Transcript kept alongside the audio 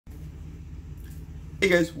Hey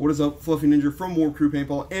guys, what is up? Fluffy Ninja from War Crew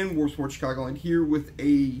Paintball and War Sports Chicagoland here with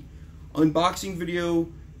a unboxing video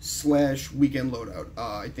slash weekend loadout.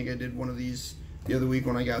 I think I did one of these the other week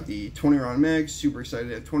when I got the 20 round mags. Super excited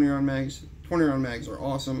to have 20 round mags. 20 round mags are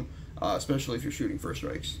awesome, especially if you're shooting first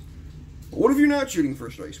strikes. But what if you're not shooting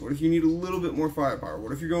first strikes? What if you need a little bit more firepower?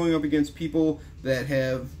 What if you're going up against people that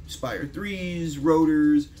have Spire 3s,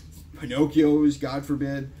 rotors, Pinocchios, God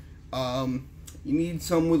forbid? You need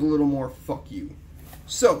some with a little more fuck you.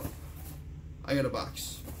 So, I got a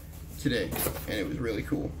box today, and it was really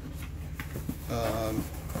cool. And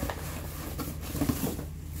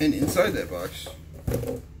inside that box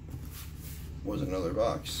was another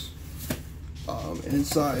box. And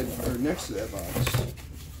inside, or next to that box,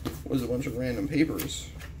 was a bunch of random papers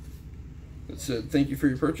that said, "Thank you for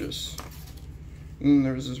your purchase." And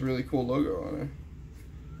there was this really cool logo on it.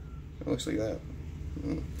 It looks like that.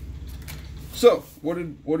 So, what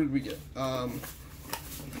did we get?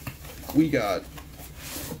 We got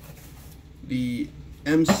the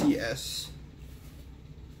MCS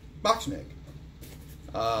box mag.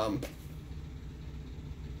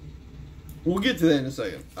 We'll get to that in a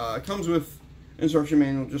second. It comes with an instruction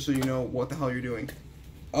manual just so you know what the hell you're doing.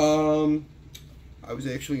 I was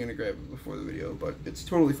actually going to grab it before the video, but it's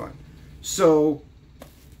totally fine. So,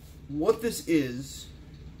 what this is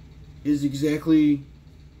exactly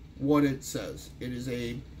what it says. It is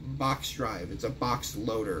a box drive. It's a box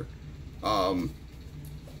loader. And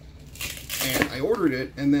I ordered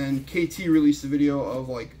it, and then KT released a video of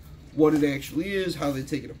like what it actually is, how they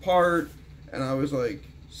take it apart, and I was like,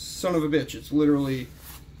 son of a bitch, it's literally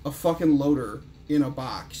a fucking loader in a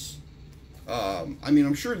box. I mean,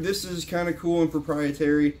 I'm sure this is kind of cool and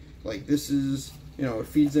proprietary. Like, this is, you know, it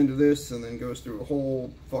feeds into this and then goes through a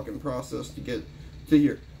whole fucking process to get to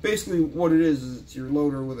here. Basically, what it is it's your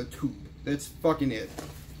loader with a tube. That's fucking it.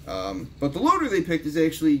 But the loader they picked is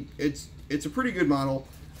actually, it's a pretty good model.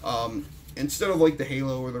 Instead of like the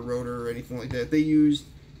Halo or the Rotor or anything like that, they used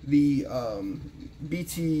the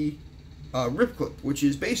BT Rip Clip, which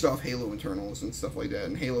is based off Halo internals and stuff like that,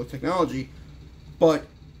 and Halo technology. But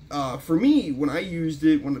for me, when I used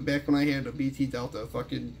it, back when I had a BT Delta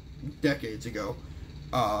fucking decades ago,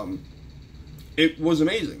 it was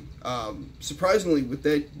amazing. Surprisingly, with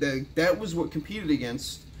that was what competed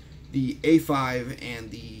against the A5 and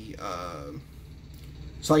the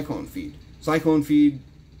Cyclone Feed. Cyclone Feed,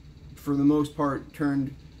 for the most part,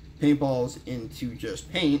 turned paintballs into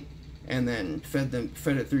just paint, and then fed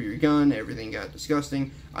it through your gun. Everything got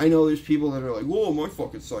disgusting. I know there's people that are like, "Whoa, my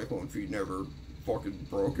fucking Cyclone Feed never fucking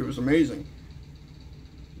broke. It was amazing."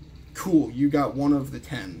 Cool, you got one of the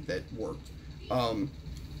 10 that worked.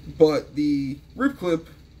 But the Rip Clip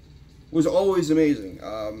was always amazing.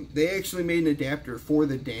 They actually made an adapter for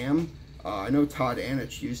the DAM. I know Todd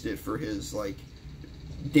Anich used it for his like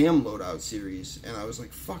DAM loadout series, and I was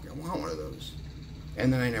like, fuck, I want one of those.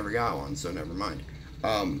 And then I never got one, so never mind.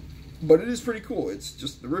 But it is pretty cool. It's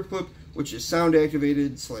just the Rip Clip, which is sound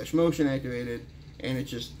activated / motion activated, and it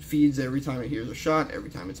just feeds every time it hears a shot,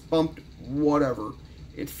 every time it's bumped, whatever.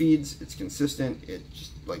 It feeds, it's consistent, it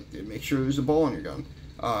just, like, it makes sure there's a ball on your gun.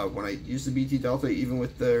 When I used the BT Delta, even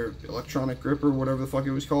with their electronic grip or whatever the fuck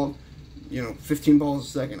it was called, you know, 15 balls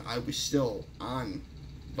a second, I was still on.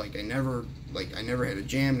 Like, I never had a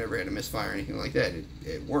jam, never had a misfire or anything like that.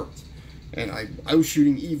 It worked. And I was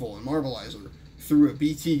shooting Evil and Marbleizer through a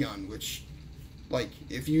BT gun, which, like,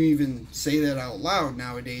 if you even say that out loud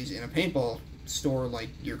nowadays in a paintball store, like,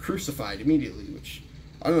 you're crucified immediately, which,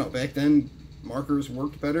 I don't know, back then, markers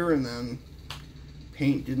worked better, and then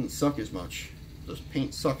paint didn't suck as much. Just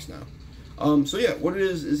paint sucks now. So yeah, what it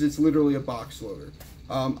is it's literally a box loader.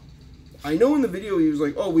 I know in the video he was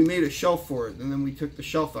like, "Oh, we made a shelf for it," and then we took the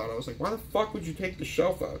shelf out. I was like, why the fuck would you take the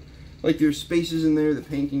shelf out? Like, there's spaces in there, the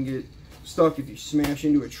paint can get stuck if you smash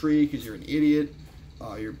into a tree because you're an idiot.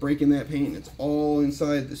 You're breaking that paint, and it's all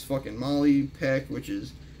inside this fucking Molly pack, which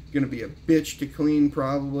is going to be a bitch to clean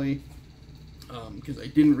probably, because I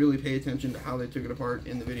didn't really pay attention to how they took it apart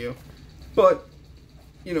in the video. But,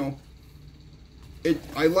 you know,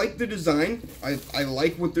 I like the design. I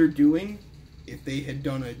like what they're doing. If they had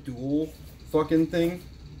done a dual fucking thing,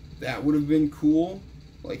 that would have been cool.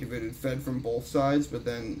 Like, if it had fed from both sides, but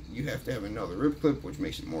then you have to have another Rip Clip, which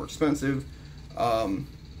makes it more expensive. I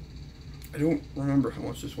don't remember how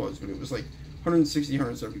much this was, but it was like 160,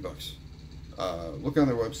 170 bucks. Look on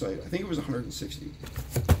their website. I think it was 160.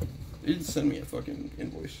 They didn't send me a fucking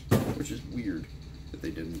invoice, which is weird that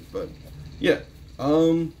they didn't, but yeah.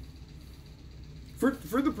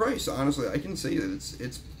 For the price, honestly, I can say that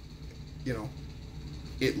it's you know,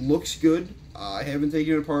 it looks good. I haven't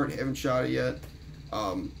taken it apart, haven't shot it yet.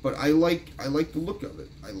 But I like the look of it.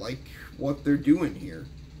 I like what they're doing here.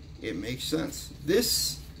 It makes sense.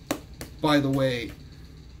 This, by the way,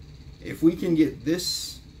 if we can get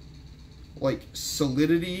this like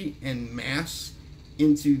solidity and mass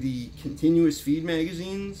into the continuous feed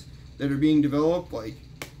magazines that are being developed, like,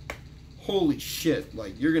 holy shit,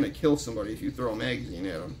 like, you're gonna kill somebody if you throw a magazine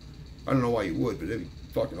at them. I don't know why you would, but it'd be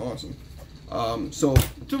fucking awesome. So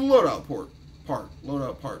to the loadout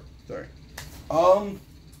part, sorry.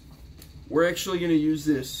 We're actually gonna use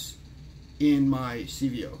this in my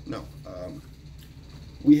CVO. No,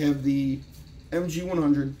 we have the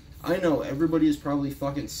MG100. I know everybody is probably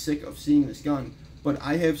fucking sick of seeing this gun, but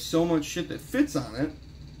I have so much shit that fits on it,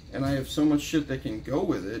 and I have so much shit that can go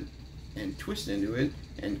with it, and twist into it,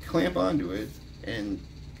 and clamp onto it, and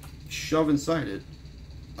shove inside it.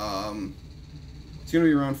 It's gonna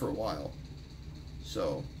be around for a while,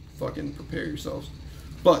 so fucking prepare yourselves.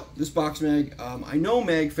 But this box mag, I know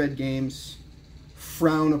mag-fed games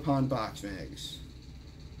frown upon box mags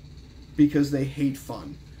because they hate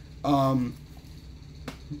fun.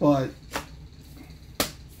 But I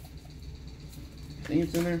think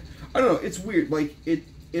it's in there. I don't know. It's weird. Like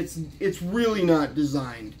it's really not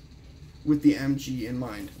designed with the MG in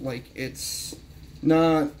mind. Like it's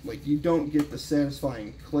not like you don't get the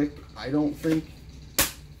satisfying click. I don't think.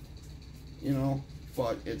 You know,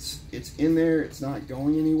 but it's in there. It's not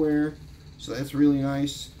going anywhere, so that's really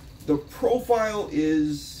nice. The profile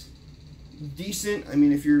is decent. I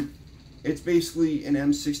mean, it's basically an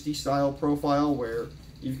M60 style profile where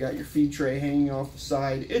you've got your feed tray hanging off the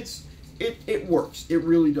side. It works. It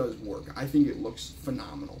really does work. I think it looks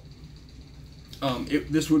phenomenal.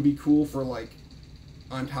 This would be cool for like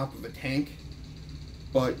on top of a tank,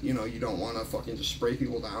 but you know, you don't want to fucking just spray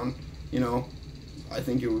people down. You know, I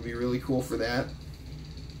think it would be really cool for that.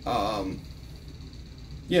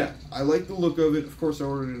 Yeah, I like the look of it. Of course, I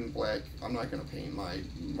ordered it in black. I'm not going to paint my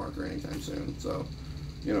marker anytime soon, so,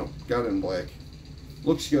 you know, got it in black.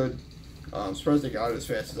 Looks good. I'm surprised I got it as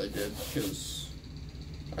fast as I did, because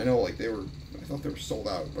I know, like, I thought they were sold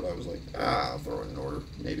out, but I was like, I'll throw it in order.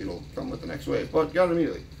 Maybe it'll come with the next wave, but got it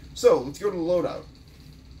immediately. So, let's go to the loadout.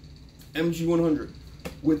 MG100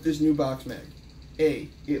 with this new box mag.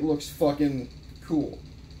 It looks fucking cool.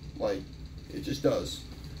 Like, it just does.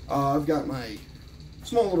 I've got my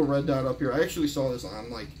small little red dot up here. I actually saw this on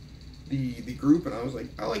like the group, and I was like,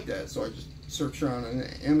 I like that. So I just searched around on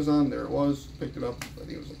Amazon. There it was. Picked it up. I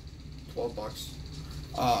think it was like 12 bucks.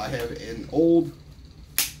 I have an old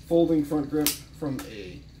folding front grip from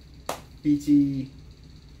a BT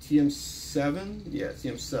TM7. Yeah,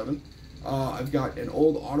 TM7. I've got an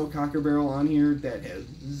old auto cocker barrel on here that has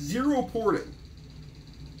 0 porting.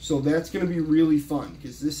 So that's going to be really fun,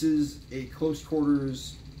 because this is a close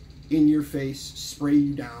quarters, in your face, spray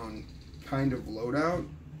you down kind of loadout.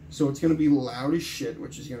 So it's going to be loud as shit,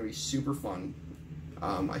 which is going to be super fun.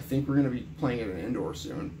 I think we're going to be playing it in indoor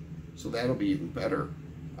soon, so that'll be even better.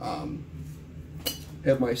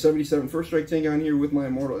 Have my 77 First Strike tank on here with my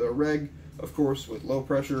Immortal Reg, of course, with low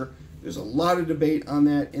pressure. There's a lot of debate on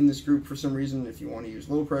that in this group for some reason. If you want to use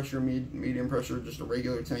low pressure, medium pressure, just a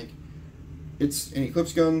regular tank. It's an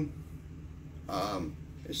Eclipse gun.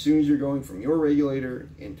 As soon as you're going from your regulator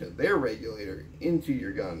into their regulator into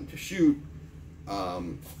your gun to shoot,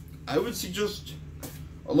 I would suggest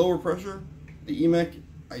a lower pressure. The EMEC,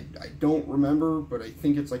 I don't remember, but I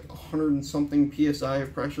think it's like 100 and something PSI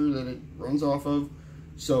of pressure that it runs off of.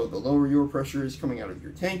 So the lower your pressure is coming out of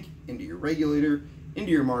your tank, into your regulator,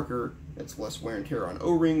 into your marker, it's less wear and tear on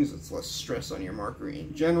O-rings, it's less stress on your marker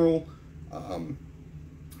in general. And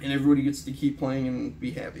everybody gets to keep playing and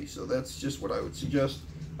be happy. So that's just what I would suggest.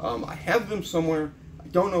 I have them somewhere. I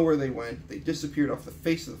don't know where they went. They disappeared off the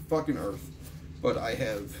face of the fucking earth. But I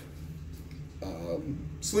have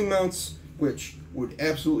sling mounts, which would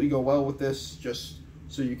absolutely go well with this, just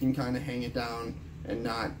so you can kind of hang it down and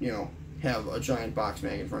not, you know, have a giant box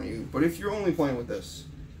mag in front of you. But if you're only playing with this,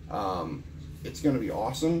 it's going to be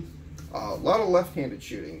awesome. A lot of left-handed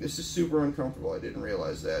shooting. This is super uncomfortable. I didn't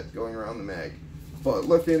realize that going around the mag. But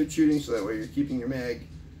left-handed shooting, so that way you're keeping your mag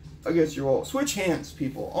against your wall. Switch hands,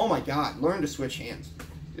 people. Oh my god, learn to switch hands.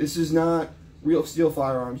 This is not real steel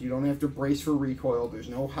firearms. You don't have to brace for recoil. There's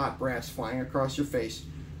no hot brass flying across your face.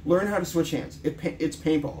 Learn how to switch hands. It's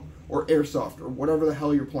paintball or airsoft or whatever the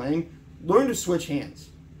hell you're playing. Learn to switch hands,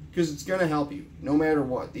 because it's going to help you no matter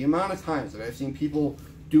what. The amount of times that I've seen people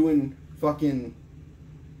doing fucking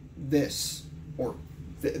this or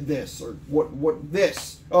this or what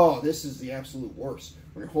this. Oh, this is the absolute worst.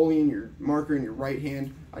 When you're holding your marker in your right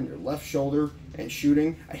hand on your left shoulder and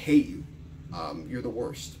shooting, I hate you. You're the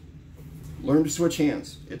worst. learn to switch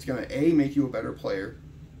hands. It's going to A, make you a better player,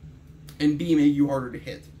 and B, make you harder to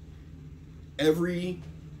hit. Every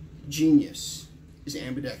genius is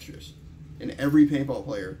ambidextrous, and every paintball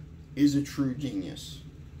player is a true genius.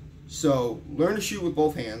 So learn to shoot with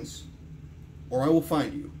both hands, or I will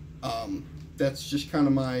find you. That's just kind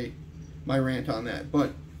of my rant on that.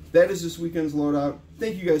 But that is this weekend's loadout.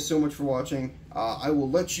 Thank you guys so much for watching. I will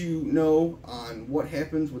let you know on what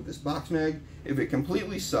happens with this box mag. If it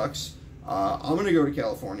completely sucks, I'm going to go to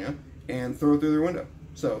California and throw it through their window.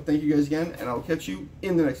 So thank you guys again, and I'll catch you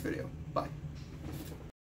in the next video.